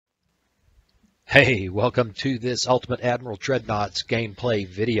Hey, welcome to this Ultimate Admiral Dreadnoughts gameplay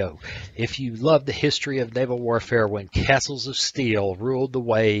video. If you love the history of naval warfare when castles of steel ruled the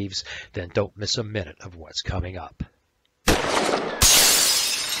waves, then don't miss a minute of what's coming up.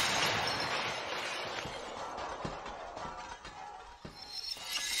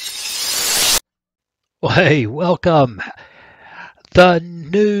 Well, hey, welcome. The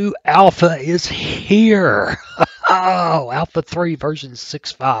new alpha is here. Oh, Alpha 3 version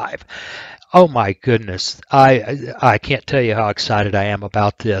 6.5. Oh my goodness. I can't tell you how excited I am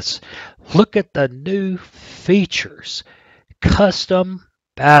about this. Look at the new features. Custom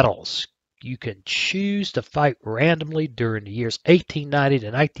battles. You can choose to fight randomly during the years 1890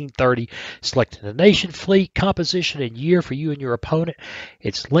 to 1930, selecting the nation, fleet, composition, and year for you and your opponent.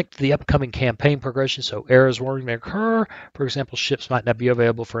 It's linked to the upcoming campaign progression, so errors won't occur. For example, ships might not be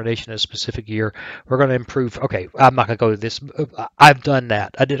available for a nation in a specific year. We're going to improve. Okay, I'm not going to go to this. I've done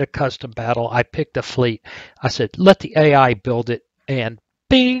that. I did a custom battle. I picked a fleet. I said, let the AI build it, and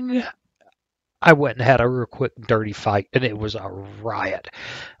bing! I went and had a real quick dirty fight, and it was a riot.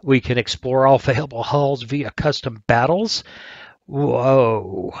 We can explore all available hulls via custom battles.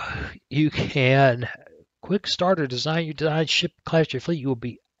 Whoa. You can quick start or design your design ship class your fleet. You will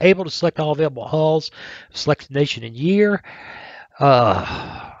be able to select all available hulls, select nation and year.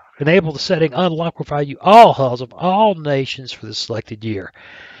 Enable the setting unlock will provide you all hulls of all nations for the selected year.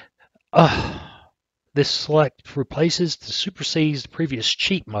 This select replaces the supersedes the previous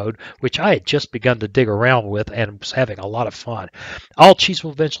cheat mode, which I had just begun to dig around with and was having a lot of fun. All cheats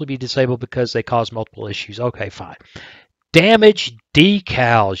will eventually be disabled because they cause multiple issues. Okay, fine. Damage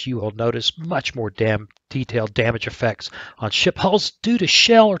decals. You will notice much more detailed damage effects on ship hulls due to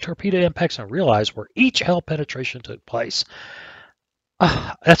shell or torpedo impacts and realize where each hull penetration took place.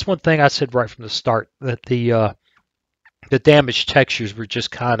 That's one thing I said right from the start, that the damage textures were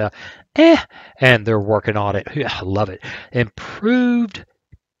just kind of and they're working on it. I love it. Improved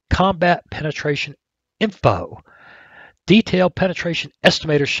combat penetration info. Detailed penetration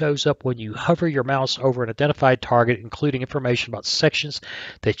estimator shows up when you hover your mouse over an identified target, including information about sections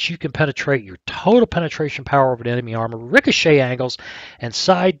that you can penetrate, your total penetration power over the enemy armor, ricochet angles, and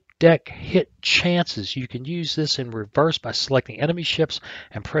side deck hit chances. You can use this in reverse by selecting enemy ships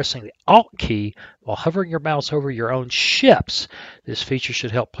and pressing the Alt key while hovering your mouse over your own ships. This feature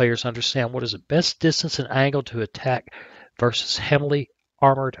should help players understand what is the best distance and angle to attack versus heavily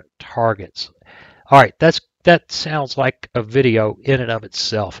armored targets. All right, that sounds like a video in and of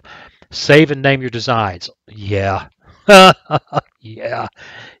itself. Save and name your designs. Yeah. Yeah.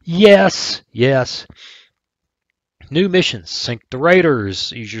 Yes. New missions. Sink the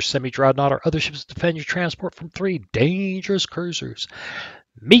raiders. Use your semi-dreadnought or other ships to defend your transport from 3 dangerous cruisers.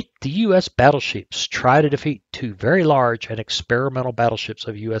 Meet the U.S. battleships. Try to defeat 2 very large and experimental battleships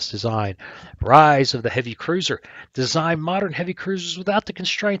of U.S. design. Rise of the heavy cruiser. Design modern heavy cruisers without the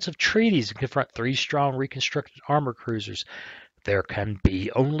constraints of treaties and confront 3 strong reconstructed armor cruisers. There can be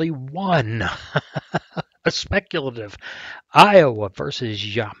only one. A speculative Iowa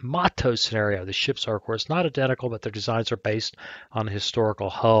versus Yamato scenario. The ships are, of course, not identical, but their designs are based on historical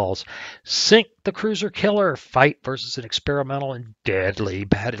hulls. Sink the cruiser killer. Fight versus an experimental and deadly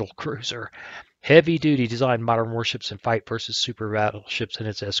battle cruiser. Heavy-duty design modern warships and fight versus super battleships and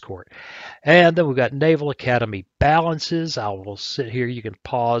its escort. And then we've got Naval Academy balances. I will sit here. You can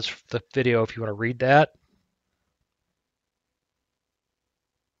pause the video if you want to read that.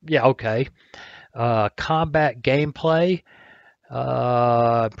 Yeah, okay. Combat gameplay.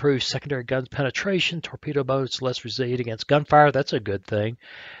 Improves secondary guns penetration. Torpedo boats less resilient against gunfire. That's a good thing.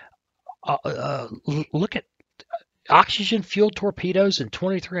 Look at oxygen-fueled torpedoes and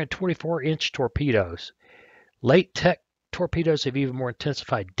 23 and 24-inch torpedoes. Late tech torpedoes have even more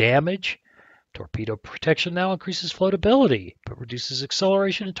intensified damage. Torpedo protection now increases floatability, but reduces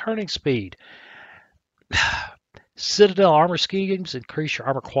acceleration and turning speed. Citadel armor schemes increase your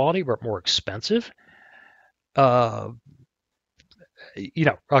armor quality, but more expensive. Okay,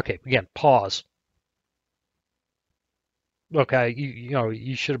 again, pause. Okay,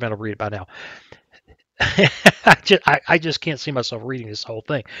 you should have been able to read it by now. I just can't see myself reading this whole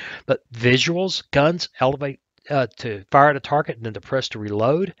thing. But visuals, guns elevate to fire at a target and then to press to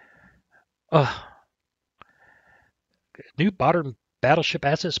reload. New modern battleship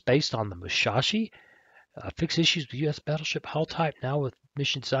assets based on the Musashi. Fix issues with U.S. battleship hull type now with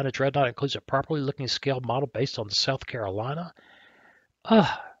mission design of Dreadnought includes a properly looking scale model based on the South Carolina.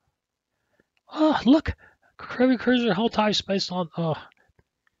 Look, heavy cruiser hull type based on.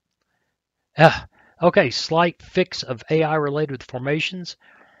 Okay, slight fix of AI related with formations.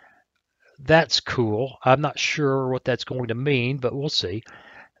 That's cool. I'm not sure what that's going to mean, but we'll see.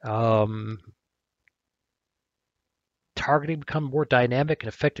 targeting become more dynamic and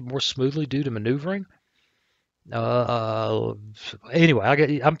affected more smoothly due to maneuvering? Anyway,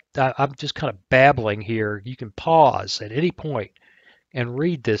 I'm just kind of babbling here. You can pause at any point and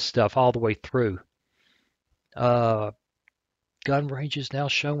read this stuff all the way through. Gun ranges now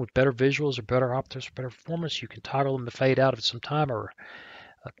shown with better visuals or better optics or better performance. You can toggle them to fade out at some time. Or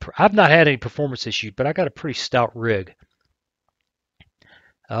I've not had any performance issues, but I got a pretty stout rig.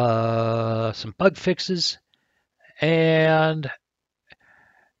 Some bug fixes and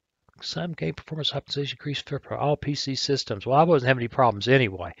some game performance optimization increased for all PC systems. Well, I wasn't having any problems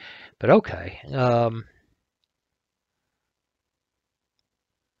anyway, but okay.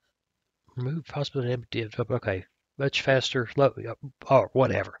 Remove possibility. Okay, much faster, or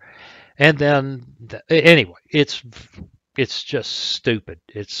whatever. And then anyway, it's just stupid.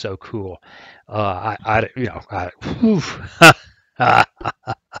 It's so cool.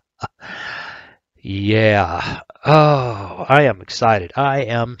 Yeah. Oh, I am excited. I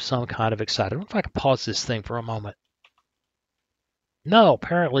am some kind of excited. I wonder if I can pause this thing for a moment. No,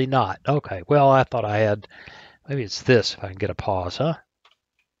 apparently not. Okay. Well, I thought I had. Maybe it's this. If I can get a pause, huh?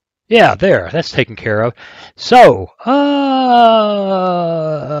 Yeah, there. That's taken care of. So,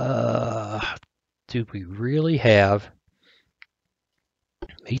 do we really have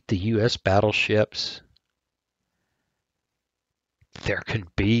meet the U.S. battleships? There can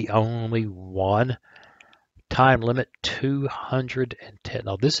be only one. Time limit 210.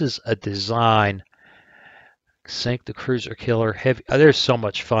 Now, this is a design. Sink the cruiser killer. Heavy. There's so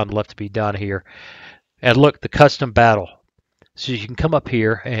much fun left to be done here. And look, the custom battle. So you can come up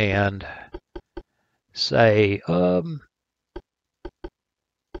here and say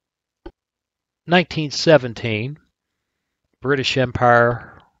 1917 British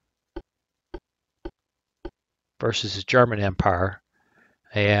Empire versus the German Empire,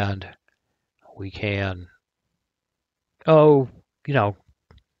 and we can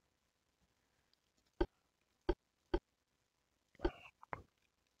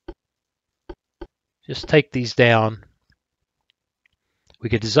just take these down. We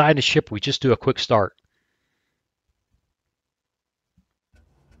could design a ship. We just do a quick start.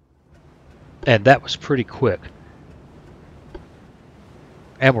 And that was pretty quick.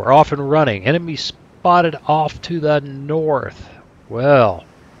 And we're off and running. Enemy spotted off to the north. Well,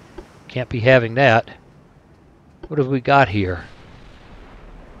 can't be having that. What have we got here?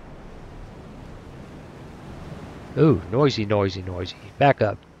 Ooh, noisy, noisy, noisy. Back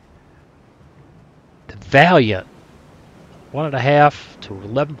up. The Valiant. 1.5 to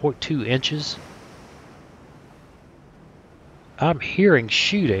 11.2 inches. I'm hearing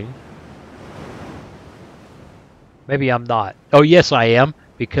shooting. Maybe I'm not. Oh, yes, I am,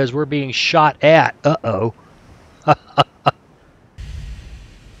 because we're being shot at. Uh-oh.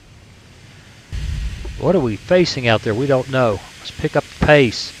 What are we facing out there? We don't know. Let's pick up the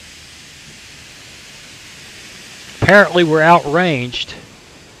pace. Apparently, we're outranged.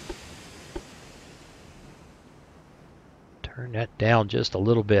 Turn that down just a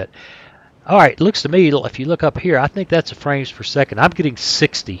little bit. All right, looks to me, if you look up here, I think that's a frames per second. I'm getting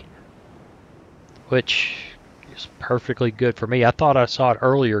 60, which is perfectly good for me. I thought I saw it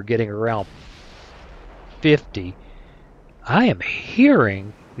earlier getting around 50. I am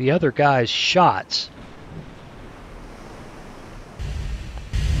hearing the other guy's shots.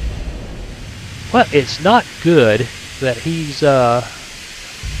 Well, it's not good that he's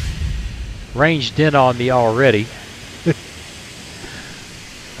ranged in on me already.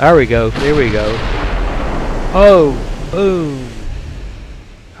 There we go. There we go. Oh, boom.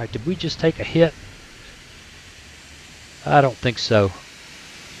 All right, did we just take a hit? I don't think so.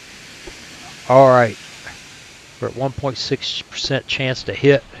 All right. We're at 1.6% chance to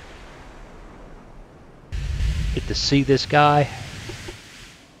hit. Get to see this guy.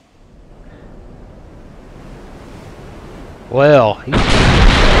 Well,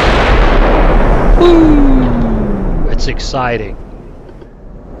 woo! It's exciting.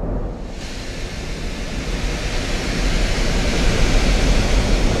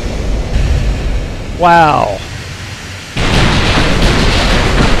 Wow.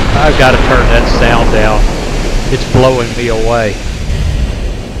 I've got to turn that sound down. It's blowing me away.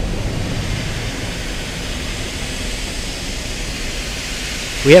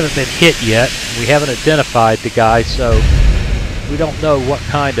 We haven't been hit yet. We haven't identified the guy, so we don't know what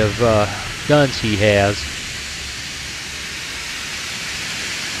kind of guns he has.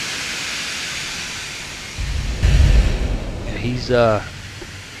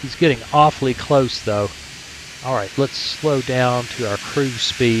 He's getting awfully close, though. All right, let's slow down to our cruise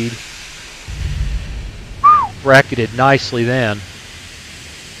speed. Bracketed nicely then.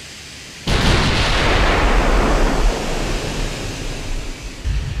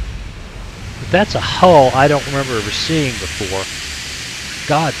 That's a hull I don't remember ever seeing before.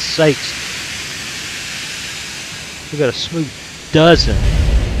 God's sakes. We got a smooth dozen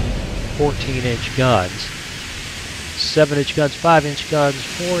 14-inch guns. 7-inch guns, 5-inch guns,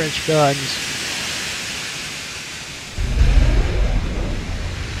 4-inch guns.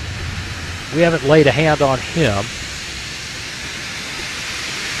 We haven't laid a hand on him.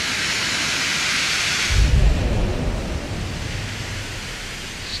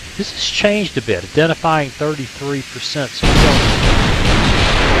 This has changed a bit, identifying 33% support.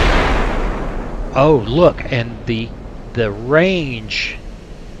 Oh, look, and the range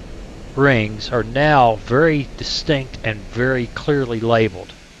rings are now very distinct and very clearly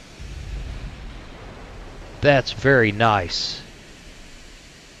labeled. That's very nice.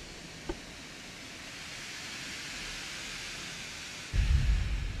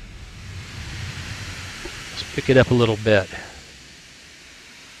 Let's pick it up a little bit.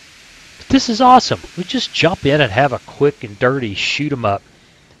 This is awesome. We just jump in and have a quick and dirty shoot 'em up.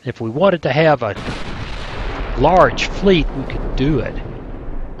 If we wanted to have a large fleet, we could do it.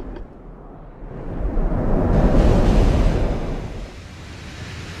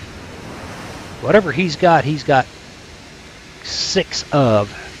 Whatever he's got 6 of.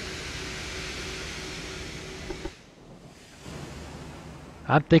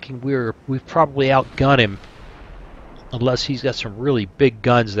 I'm thinking we've probably outgunned him. Unless he's got some really big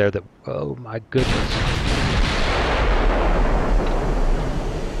guns there that, oh my goodness.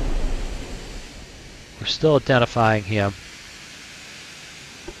 We're still identifying him.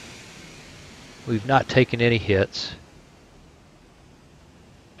 We've not taken any hits.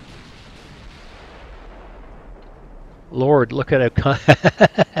 Lord, look at it.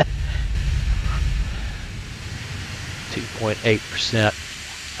 2.8%.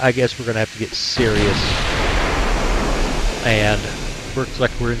 I guess we're going to have to get serious. And looks like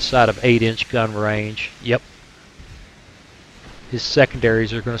we're inside of 8-inch gun range. Yep. His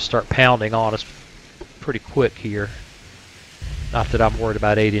secondaries are going to start pounding on us pretty quick here. Not that I'm worried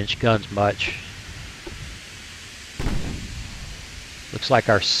about 8-inch guns much. Looks like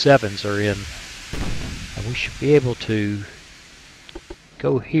our 7s are in. And we should be able to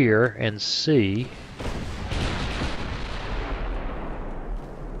go here and see.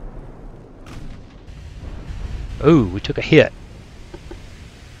 Ooh, we took a hit.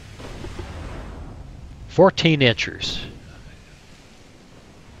 14 inchers.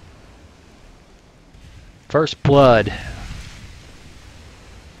 First blood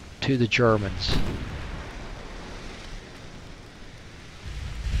to the Germans.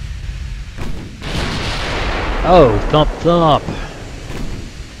 Oh, thump thump.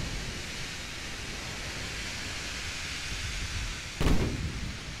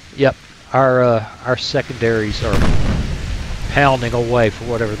 Yep, our secondaries are pounding away for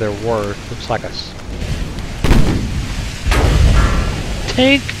whatever they're worth. Looks like a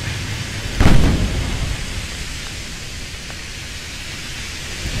tank.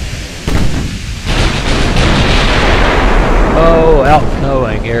 Oh,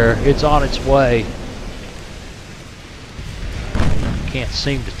 outgoing here. It's on its way. Can't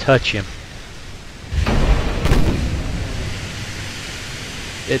seem to touch him.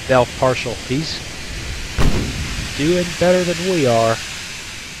 Mid valve partial. He's doing better than we are.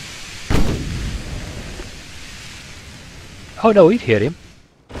 Oh no, we've hit him.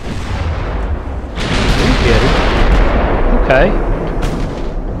 We've hit him. Okay.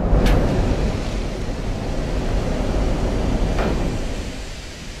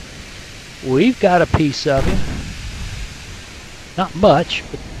 We've got a piece of him. Not much,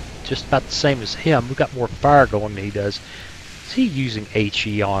 but just about the same as him. We've got more fire going than he does. Is he using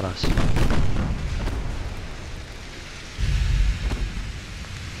HE on us?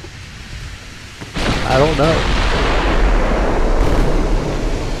 I don't know.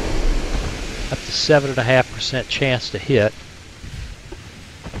 Up to 7.5% chance to hit.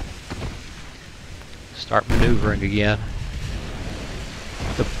 Start maneuvering again.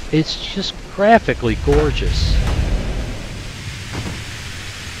 It's just graphically gorgeous.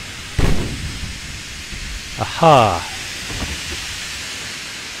 Aha!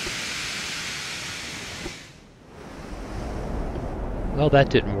 Well, that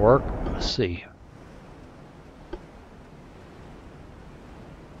didn't work. Let's see.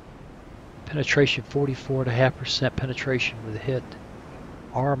 Penetration 44.5% penetration with a hit.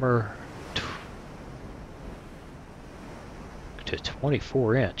 Armor to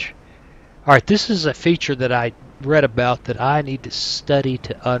 24-inch. Alright, this is a feature that I read about that I need to study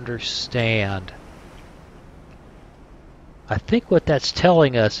to understand. I think what that's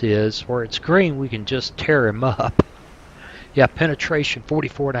telling us is, where it's green, we can just tear him up. Yeah, penetration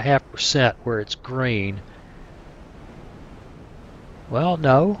 44.5% where it's green. Well,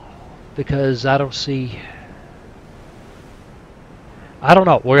 no, because I don't see. I don't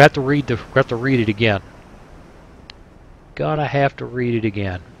know. We have to read it again. Gonna have to read it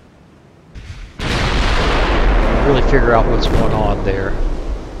again. Really figure out what's going on there.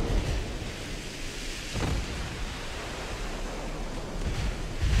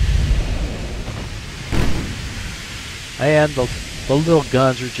 And the little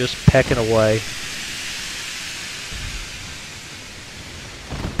guns are just pecking away.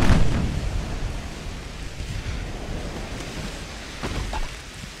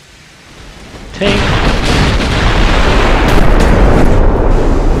 Ting!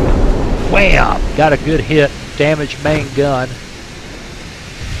 Wham! Got a good hit. Damaged main gun.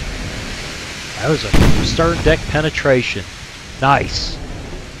 That was a stern deck penetration. Nice.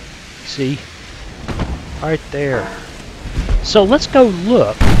 See? Right there. So let's go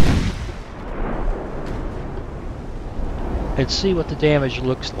look and see what the damage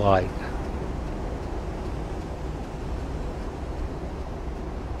looks like.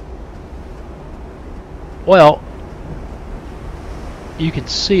 Well, you can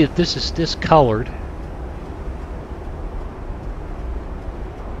see that this is discolored.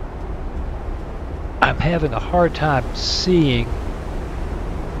 I'm having a hard time seeing.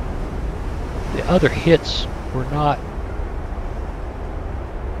 The other hits were not.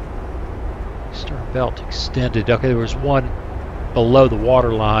 Stern belt extended. Okay, there was one below the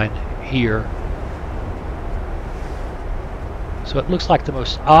waterline here. So it looks like the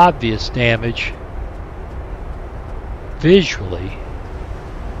most obvious damage visually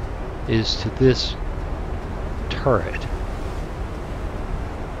is to this turret.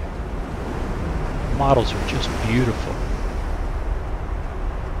 The models are just beautiful.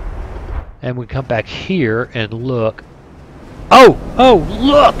 And we come back here and look. Oh! Oh,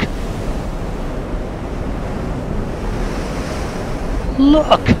 look!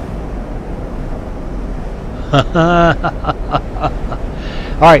 Look!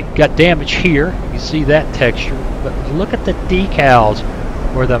 Alright, got damage here. You can see that texture. But look at the decals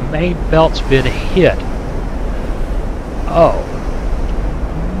where the main belt's been hit. Oh,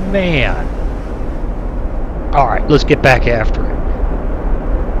 man. Alright, let's get back after it.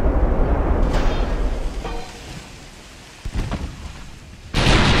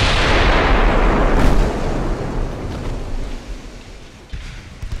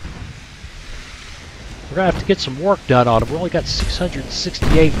 We're going to have to get some work done on them. We only got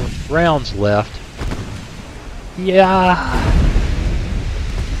 668 rounds left. Yeah.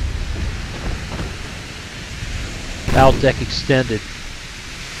 Bow deck extended.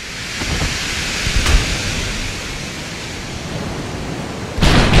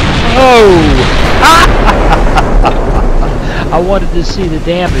 Oh! I wanted to see the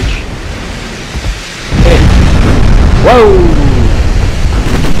damage. Hey. Whoa!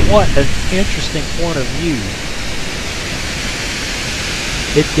 What an interesting point of view.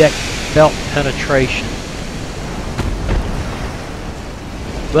 Mid-deck belt penetration.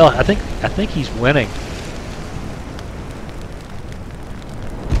 Well, I think he's winning.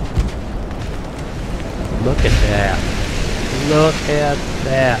 Look at that. Look at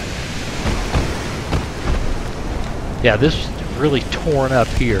that. Yeah, this is really torn up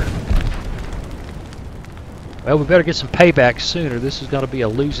here. Well, we better get some payback sooner. This is going to be a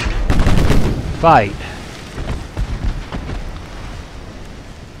losing fight.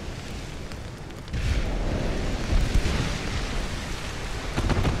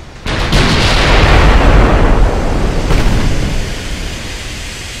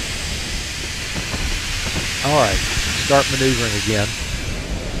 Alright, start maneuvering again.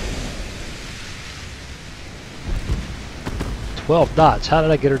 12 knots. How did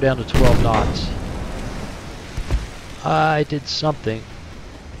I get her down to 12 knots? I did something.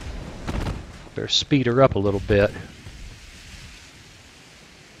 Better speed her up a little bit.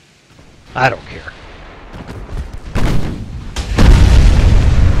 I don't care.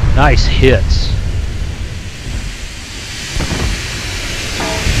 Nice hits.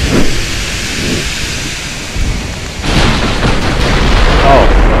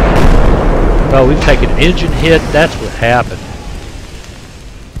 Oh. Well, we've taken an engine hit. That's what happened.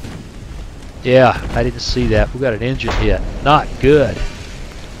 Yeah, I didn't see that. We got an engine hit. Not good.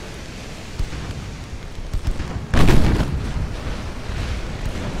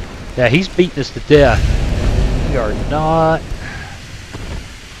 Yeah, he's beating us to death. We are not.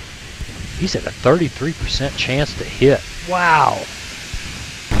 He's at a 33% chance to hit. Wow.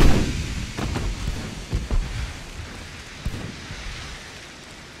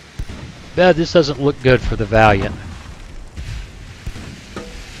 Yeah, this doesn't look good for the Valiant.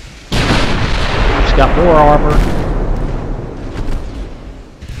 got more armor.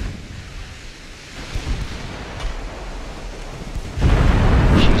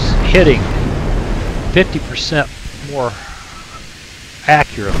 She's hitting 50% more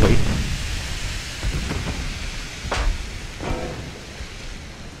accurately.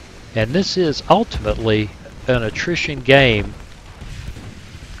 And this is ultimately an attrition game,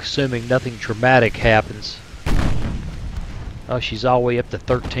 assuming nothing dramatic happens. Oh, she's all the way up to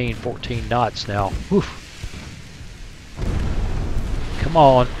 13, 14 knots now. Whew. Come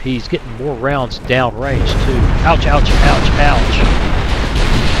on, he's getting more rounds downrange too. Ouch, ouch, ouch, ouch.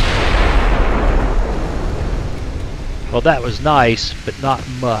 Well, that was nice, but not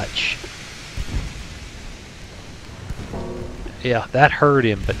much. Yeah, that hurt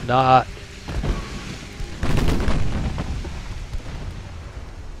him, but not.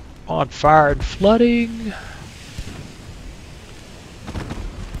 On fire and flooding.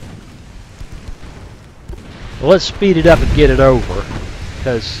 Well, let's speed it up and get it over,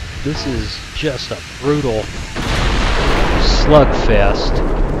 because this is just a brutal slugfest.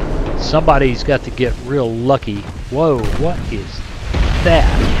 Somebody's got to get real lucky. Whoa, what is that?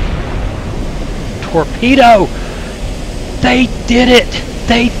 Torpedo! They did it!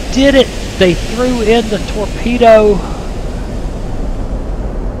 They did it! They threw in the torpedo.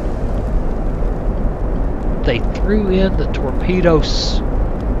 They threw in the torpedoes.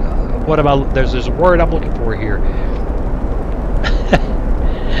 What am I? There's a word I'm looking for here.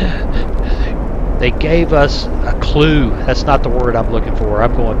 They gave us a clue. That's not the word I'm looking for.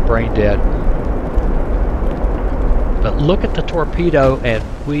 I'm going brain dead. But look at the torpedo, and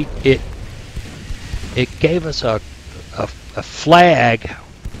it gave us a flag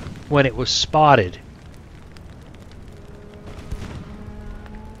when it was spotted.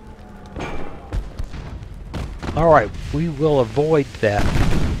 Alright, we will avoid that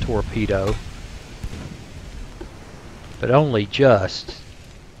torpedo, but only just.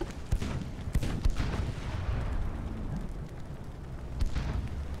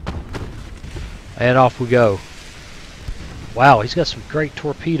 And off we go. Wow, he's got some great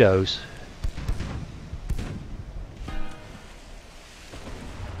torpedoes.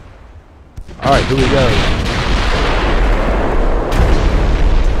 Alright, here we go.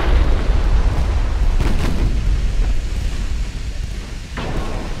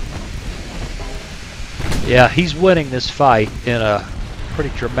 Yeah, he's winning this fight in a pretty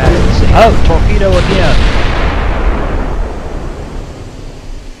dramatic scene. Oh, torpedo again.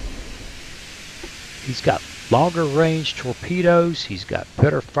 He's got longer range torpedoes. He's got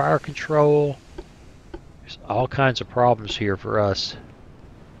better fire control. There's all kinds of problems here for us.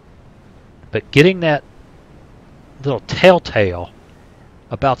 But getting that little telltale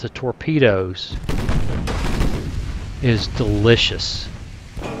about the torpedoes is delicious.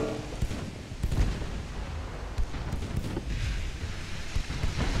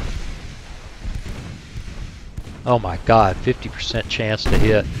 Oh my God, 50% chance to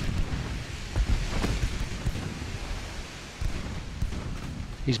hit.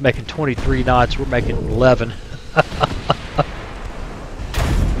 He's making 23 knots, we're making 11.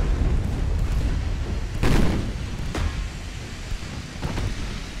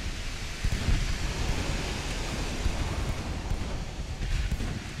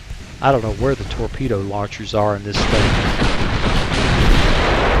 I don't know where the torpedo launchers are in this thing.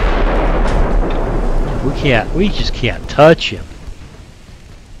 We just can't touch him.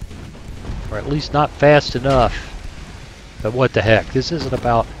 Or at least not fast enough. But what the heck, this is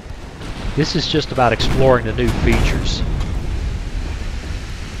just about exploring the new features.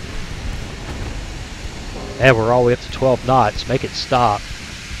 And we're all the way up to 12 knots, make it stop.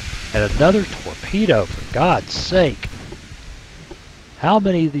 And another torpedo, for God's sake. How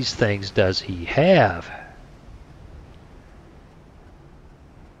many of these things does he have?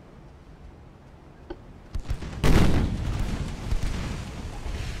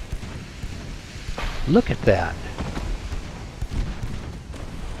 Look at that.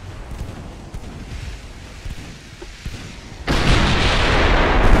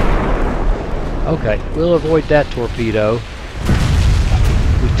 Okay, we'll avoid that torpedo.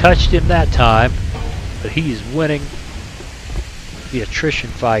 We touched him that time, but he is winning the attrition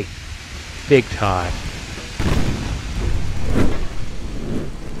fight big time.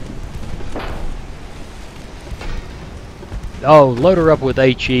 Oh, load her up with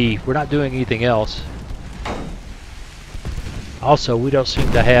HE. We're not doing anything else. Also, we don't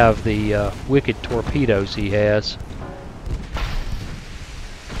seem to have the wicked torpedoes he has.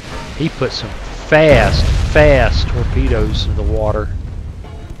 He put some fast torpedoes in the water.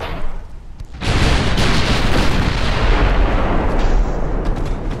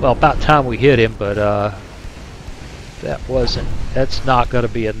 Well, about time we hit him, but that's not going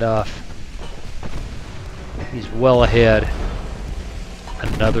to be enough. He's well ahead.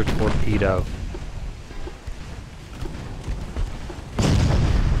 Another torpedo.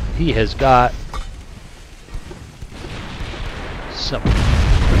 He has got some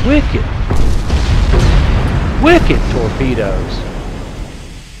wicked torpedoes.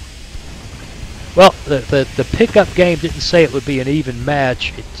 Well, the pickup game didn't say it would be an even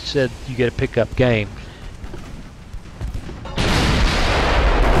match. It said you get a pickup game.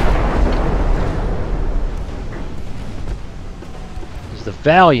 The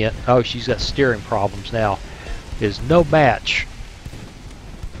Valiant, oh, she's got steering problems now, is no match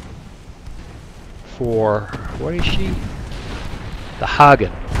for, what is she? The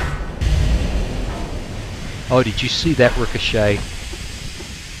Hagen. Oh, did you see that ricochet?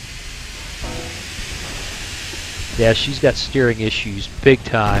 Yeah, she's got steering issues, big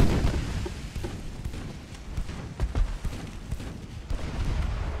time.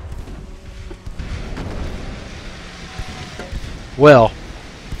 Well,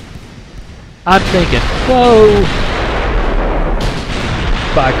 I'm thinking, whoa!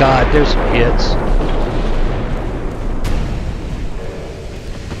 By God, there's some hits.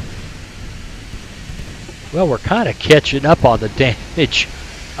 Well, we're kind of catching up on the damage.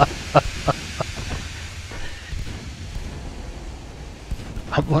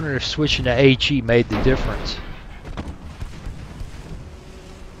 I'm wondering if switching to HE made the difference.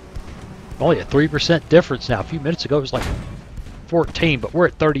 Only a 3% difference now. A few minutes ago it was like 14, but we're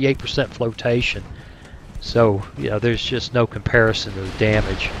at 38% flotation. So, you know, there's just no comparison to the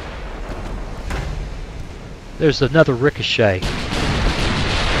damage. There's another ricochet.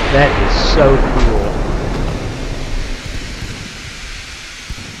 That is so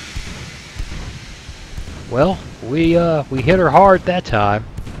cool. Well, we hit her hard that time.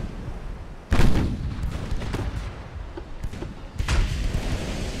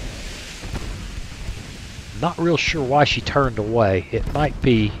 Not real sure why she turned away. It might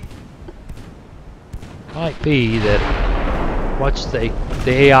be that once the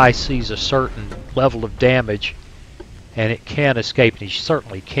AI sees a certain level of damage and it can escape, and it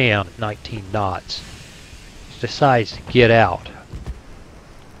certainly can at 19 knots, decides to get out.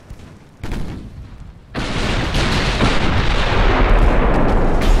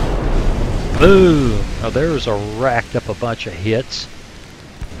 Boom! Now there's racked up a bunch of hits.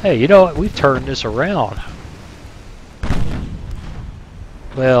 Hey, you know what? We've turned this around.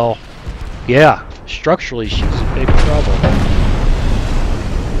 Well, yeah, structurally she's in big trouble.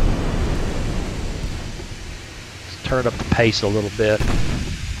 Let's turn up the pace a little bit.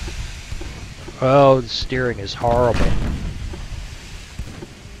 Oh, the steering is horrible.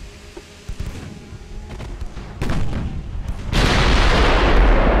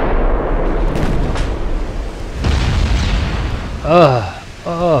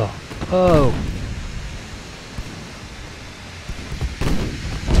 Oh.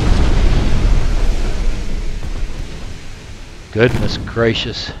 Goodness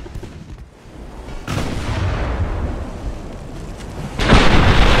gracious.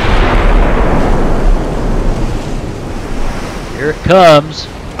 Here it comes.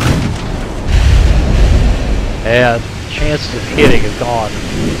 And chances of hitting are gone.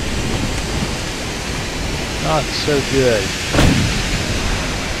 Not so good.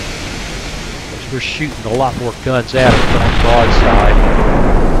 We're shooting a lot more guns at it than on broadside.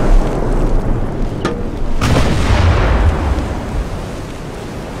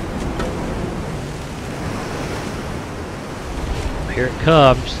 Here it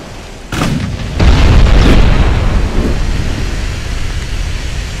comes.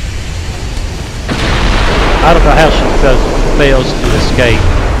 I don't know how she fails to escape.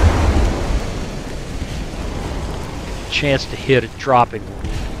 Chance to hit it dropping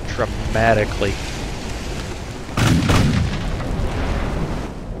dramatically.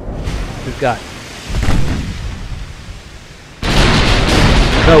 We've got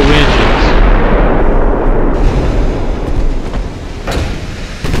no engines.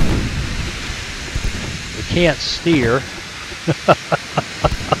 We can't steer.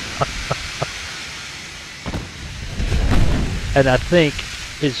 And I think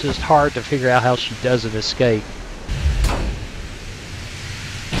it's just hard to figure out how she doesn't escape.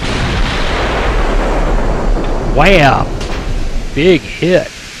 Wham! Big hit.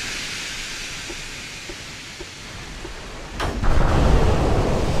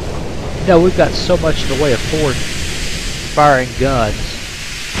 You know, we've got so much in the way of forward firing guns.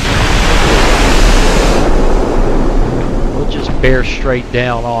 We'll just bear straight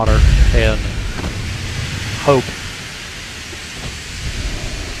down on her and hope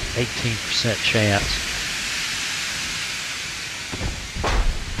 18% chance.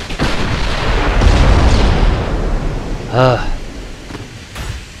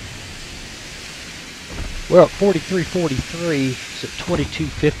 We're at 43.43. It's at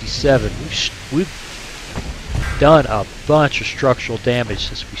 22.57. We've done a bunch of structural damage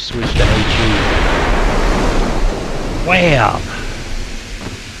since we switched to HE. Wham!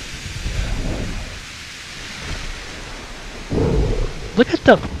 Look at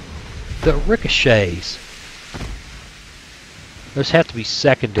the ricochets. Those have to be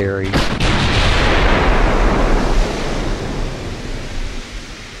secondaries.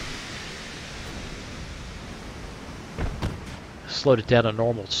 Slowed it down to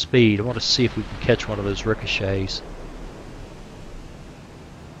normal speed. I want to see if we can catch one of those ricochets.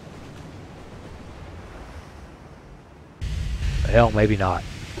 Hell, maybe not.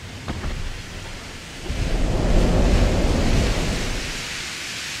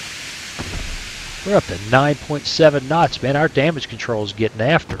 We're up to 9.7 knots, man. Our damage control is getting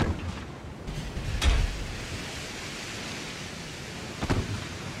after it.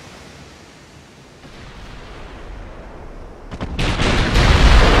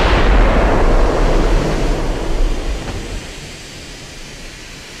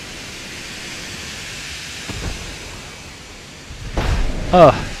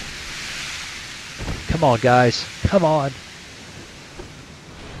 Come on, guys. Come on.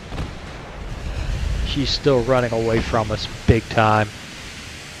 She's still running away from us big time.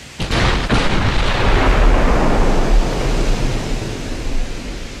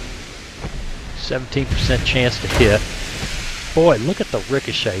 %17% chance to hit. Boy, look at the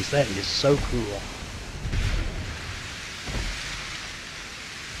ricochets. That is so cool.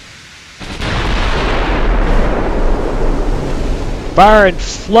 Fire and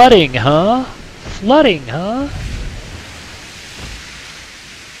flooding, huh? Flooding, huh?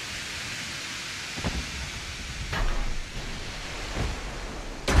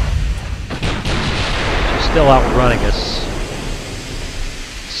 She's still outrunning us.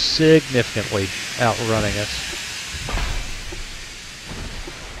 Significantly outrunning us.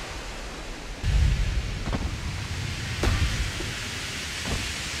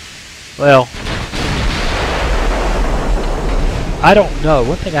 Well, I don't know.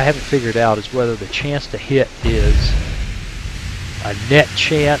 One thing I haven't figured out is whether the chance to hit is a net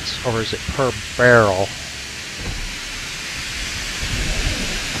chance or is it per barrel.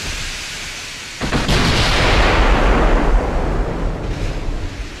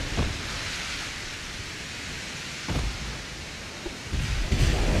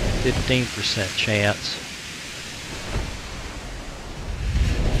 %15% chance.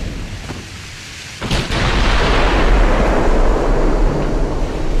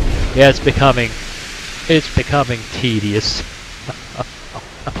 Yeah, it's becoming tedious.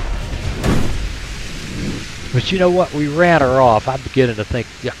 But you know what? We ran her off. I'm beginning to think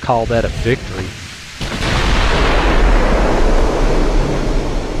I call that a victory.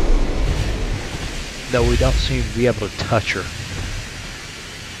 No, we don't seem to be able to touch her.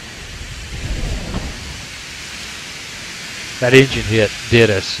 That engine hit did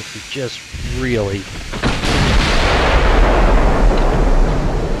us. If we just really...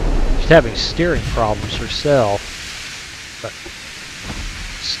 having steering problems herself, but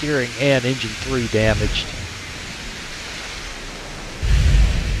steering and engine 3 damaged.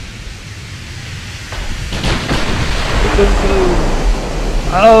 Boom, boom.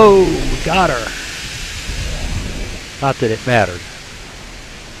 Oh, we got her. Not that it mattered.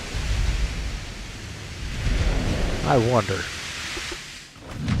 I wonder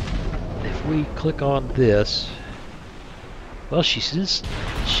if we click on this. Well, she's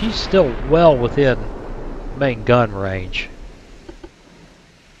still well within main gun range.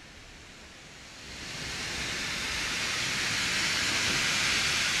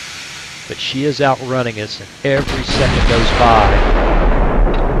 But she is outrunning us, and every second goes by.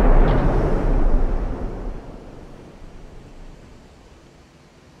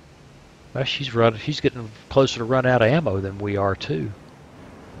 Well, she's getting closer to run out of ammo than we are too.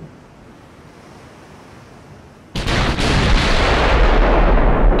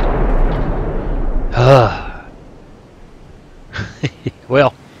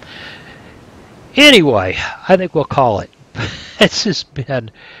 Well, anyway, I think we'll call it. It's just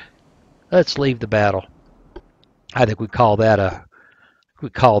been. Let's leave the battle. I think we call that a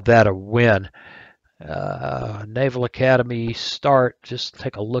win. Naval Academy start. Just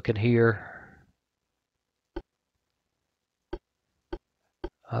take a look in here.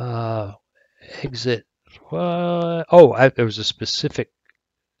 Exit. There was a specific.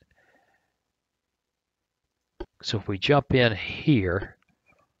 So if we jump in here,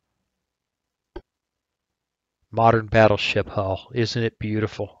 Modern battleship hull. Isn't it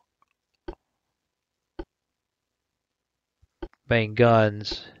beautiful? Main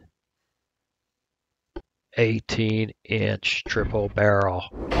guns. 18-inch triple barrel.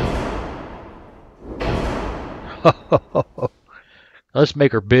 Let's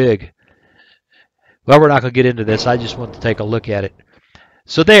make her big. Well, we're not going to get into this. I just want to take a look at it.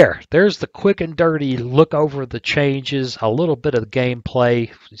 So there's the quick and dirty look over the changes, a little bit of the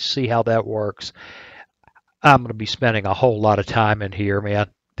gameplay, see how that works. I'm going to be spending a whole lot of time in here, man.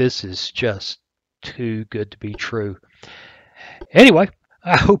 This is just too good to be true. Anyway,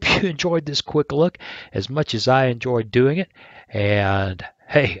 I hope you enjoyed this quick look as much as I enjoyed doing it. And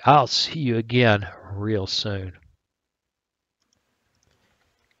hey, I'll see you again real soon.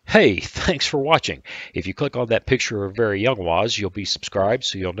 Hey, thanks for watching. If you click on that picture of Very Young Waz, you'll be subscribed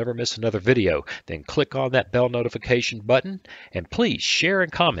so you'll never miss another video. Then click on that bell notification button and please share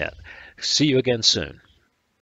and comment. See you again soon.